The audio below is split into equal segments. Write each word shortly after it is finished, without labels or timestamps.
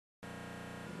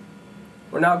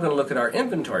We're now going to look at our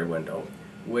inventory window,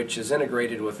 which is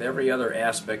integrated with every other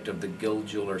aspect of the Guild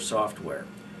Jeweler software.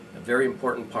 A very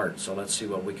important part, so let's see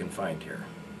what we can find here.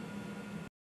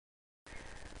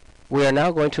 We are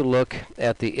now going to look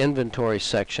at the inventory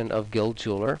section of Guild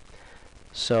Jeweler.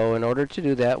 So in order to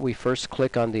do that, we first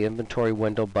click on the inventory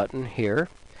window button here,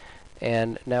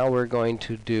 and now we're going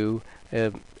to do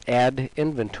add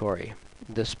inventory.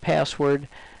 This password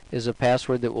is a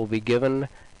password that will be given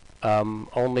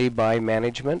only by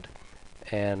management,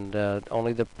 and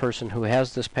only the person who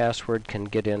has this password can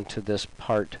get into this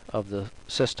part of the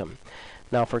system.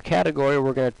 Now for category,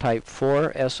 we're going to type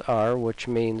 4SR, which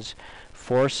means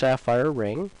 4 sapphire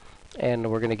ring, and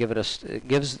we're going to give it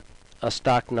gives a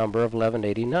stock number of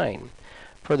 1189.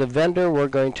 For the vendor, we're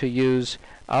going to use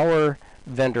our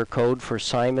vendor code for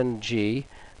Simon G.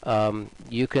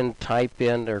 You can type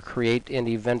in or create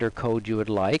any vendor code you would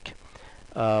like.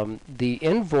 The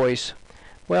invoice,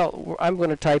 well, I'm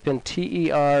going to type in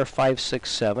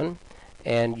TER567,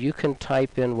 and you can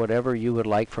type in whatever you would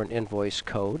like for an invoice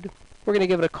code. We're going to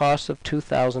give it a cost of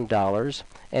 $2,000,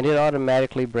 and it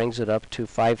automatically brings it up to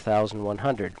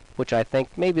 $5,100, which I think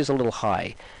maybe is a little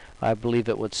high. I believe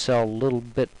it would sell a little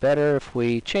bit better if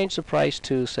we change the price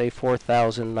to, say,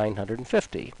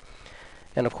 $4,950.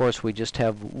 And of course, we just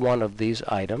have one of these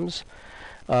items.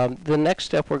 The next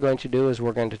step we're going to do is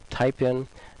we're going to type in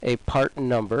a part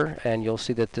number, and you'll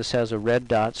see that this has a red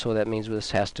dot, so that means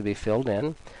this has to be filled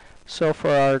in. So for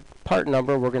our part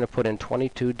number, we're going to put in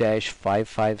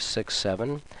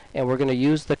 22-5567, and we're going to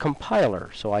use the compiler.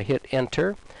 So I hit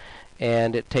enter,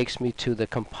 and it takes me to the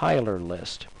compiler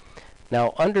list.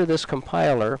 Now under this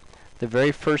compiler, the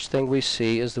very first thing we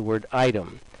see is the word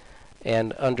item.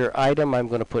 And under item, I'm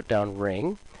going to put down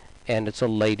ring, and it's a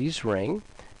lady's ring,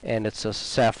 and it's a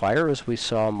sapphire as we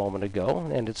saw a moment ago,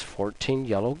 and it's 14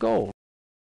 yellow gold.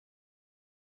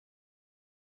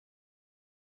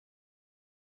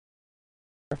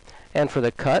 And for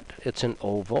the cut, it's an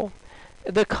oval.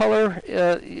 The color,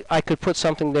 I could put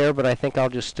something there, but I think I'll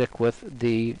just stick with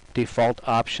the default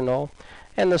optional.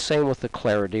 And the same with the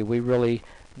clarity. We really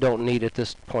don't need at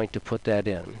this point to put that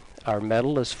in. Our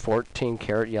metal is 14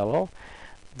 karat yellow.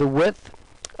 The width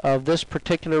of this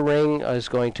particular ring is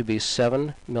going to be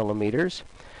 7 millimeters.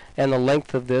 And the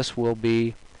length of this will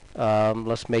be,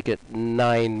 let's make it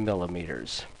 9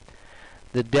 millimeters.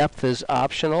 The depth is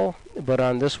optional, but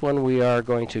on this one we are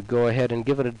going to go ahead and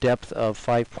give it a depth of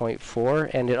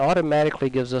 5.4, and it automatically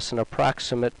gives us an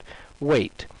approximate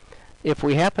weight. If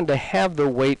we happen to have the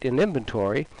weight in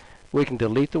inventory, we can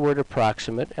delete the word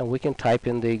approximate and we can type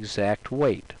in the exact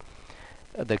weight,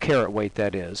 the carat weight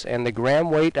that is. And the gram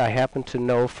weight I happen to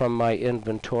know from my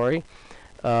inventory,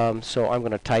 so I'm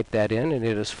going to type that in, and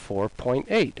it is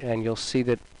 4.8, and you'll see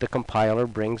that the compiler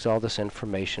brings all this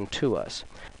information to us.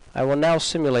 I will now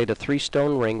simulate a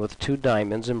 3-stone ring with 2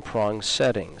 diamonds in prong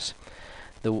settings.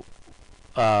 The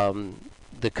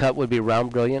cut would be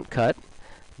round brilliant cut.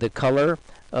 The color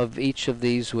of each of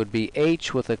these would be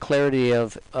H with a clarity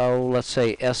of, let's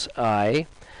say SI,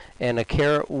 and a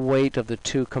carat weight of the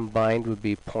 2 combined would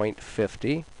be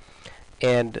 0.50.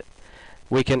 And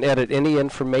we can edit any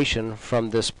information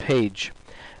from this page.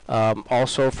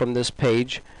 Also from this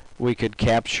page, we could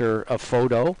capture a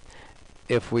photo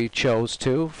if we chose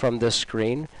to from this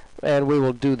screen, and we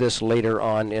will do this later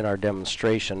on in our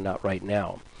demonstration, not right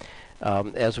now.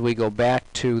 As we go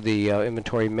back to the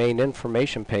inventory main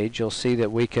information page, you'll see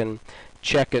that we can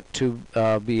check it to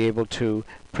be able to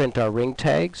print our ring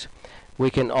tags. We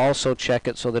can also check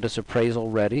it so that it's appraisal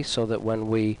ready, so that when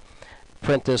we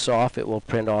print this off, it will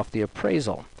print off the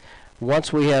appraisal.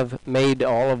 Once we have made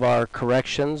all of our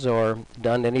corrections or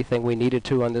done anything we needed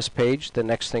to on this page, the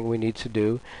next thing we need to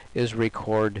do is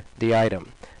record the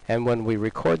item. And when we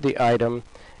record the item,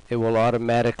 it will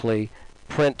automatically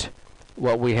print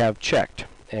what we have checked.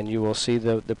 And you will see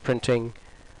the printing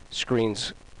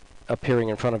screens appearing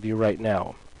in front of you right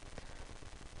now.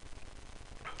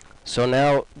 So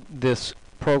now this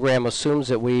program assumes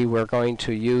that we were going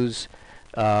to use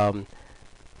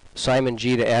Simon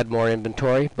G to add more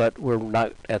inventory, but we're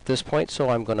not at this point, so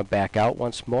I'm going to back out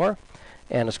once more,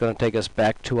 and it's going to take us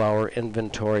back to our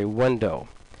inventory window.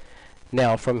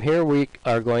 Now from here we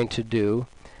are going to do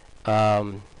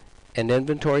an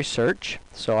inventory search,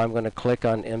 so I'm going to click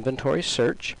on inventory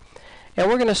search, and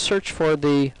we're going to search for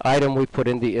the item we put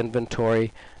in the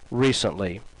inventory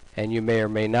recently. And you may or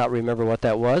may not remember what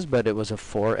that was, but it was a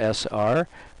 4SR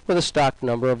with a stock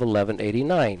number of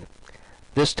 1189.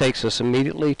 This takes us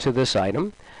immediately to this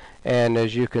item, and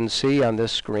as you can see on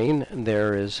this screen,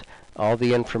 there is all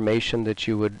the information that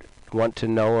you would want to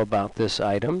know about this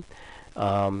item.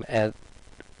 And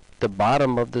the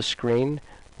bottom of the screen,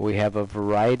 we have a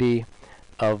variety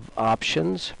of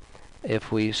options.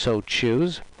 If we so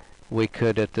choose, we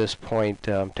could at this point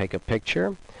take a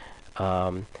picture.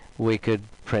 We could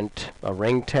print a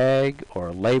ring tag or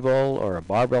a label or a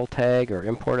barbell tag or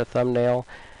import a thumbnail.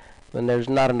 And there's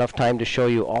not enough time to show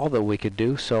you all that we could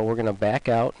do, so we're going to back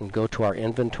out and go to our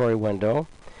inventory window.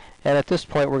 And at this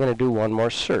point, we're going to do one more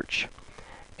search.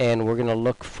 And we're going to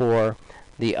look for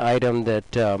the item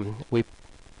that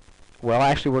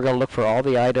actually we're going to look for all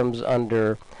the items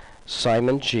under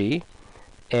Simon G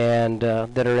and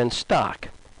that are in stock.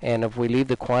 And if we leave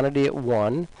the quantity at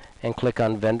 1 and click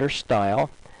on vendor style,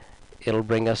 it'll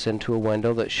bring us into a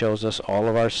window that shows us all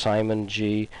of our Simon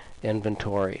G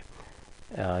inventory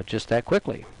just that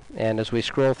quickly. And as we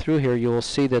scroll through here, you will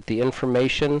see that the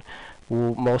information,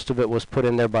 most of it was put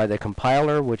in there by the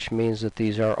compiler, which means that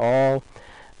these are all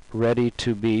ready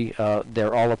to be,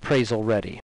 they're all appraisal ready.